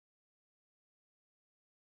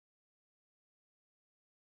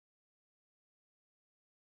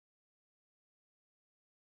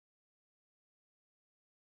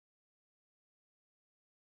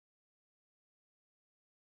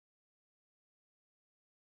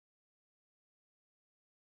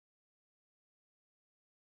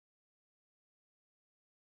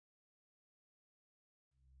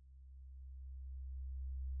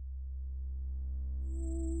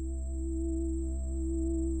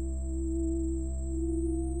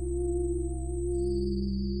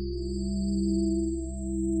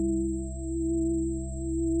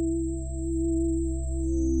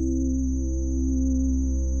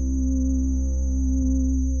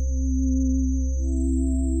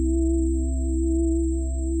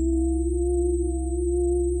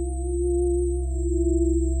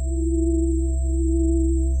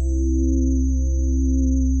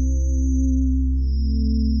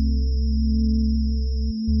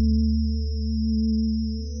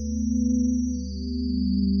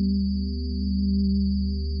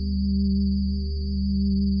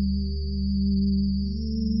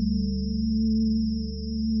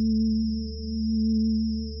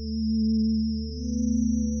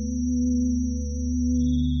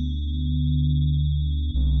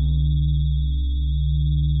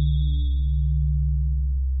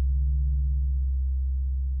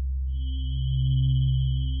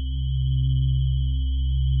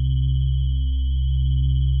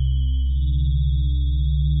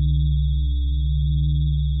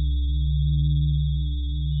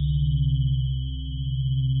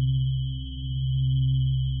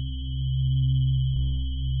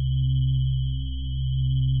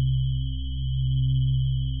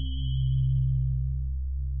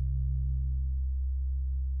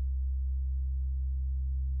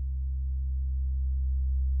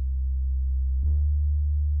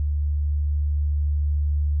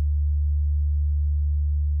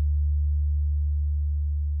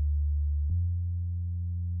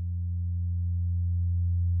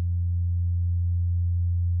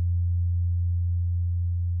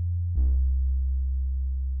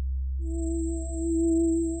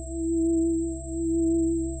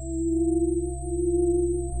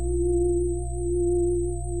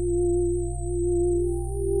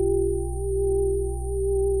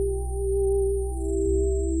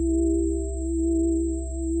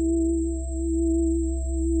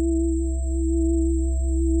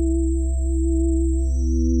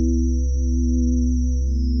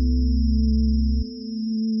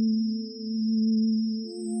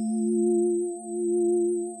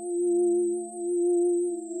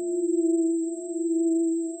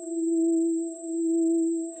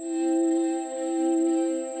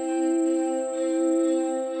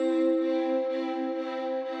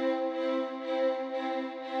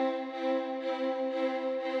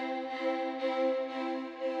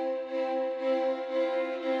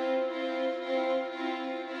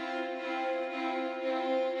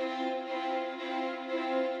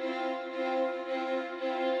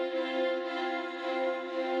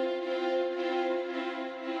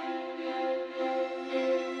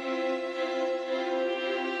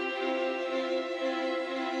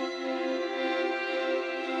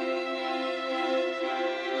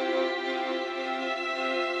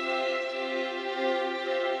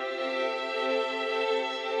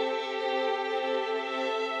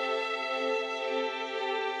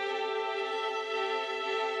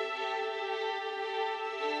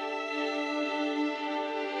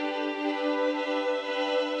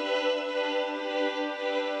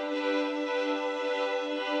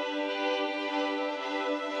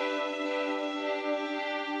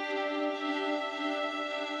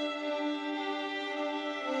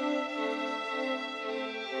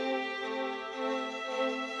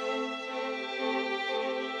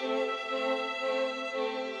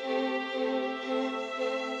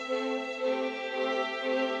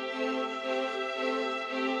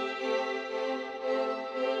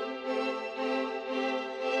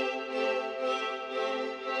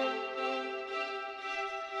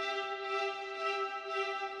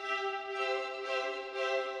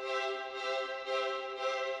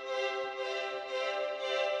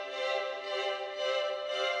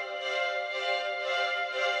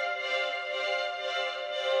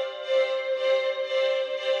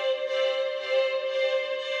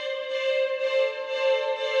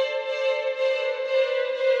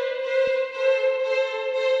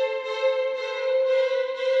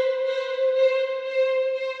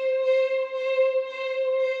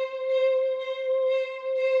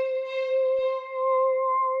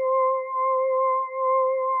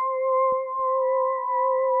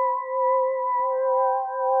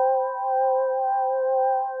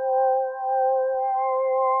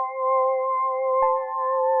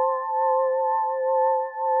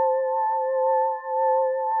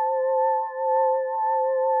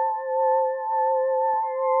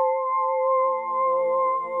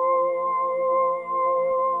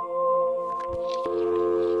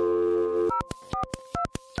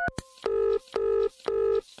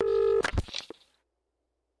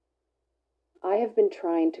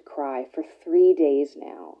trying to cry for 3 days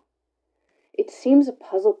now. It seems a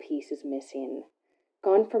puzzle piece is missing.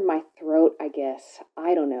 Gone from my throat, I guess.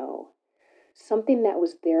 I don't know. Something that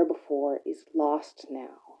was there before is lost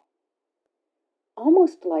now.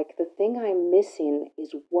 Almost like the thing I'm missing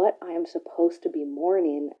is what I am supposed to be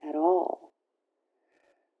mourning at all.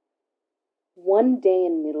 One day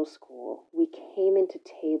in middle school, we came into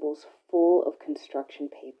tables full of construction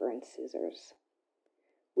paper and scissors.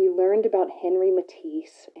 We learned about Henry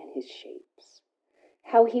Matisse and his shapes,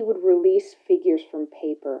 how he would release figures from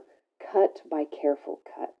paper cut by careful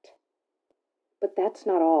cut. But that's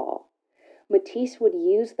not all. Matisse would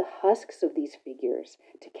use the husks of these figures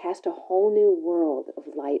to cast a whole new world of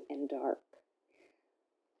light and dark.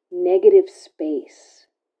 Negative space,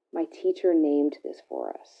 my teacher named this for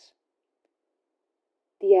us.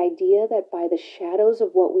 The idea that by the shadows of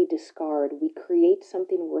what we discard, we create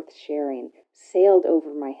something worth sharing sailed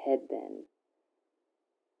over my head then.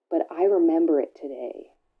 But I remember it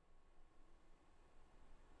today.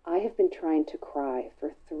 I have been trying to cry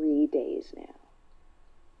for 3 days now.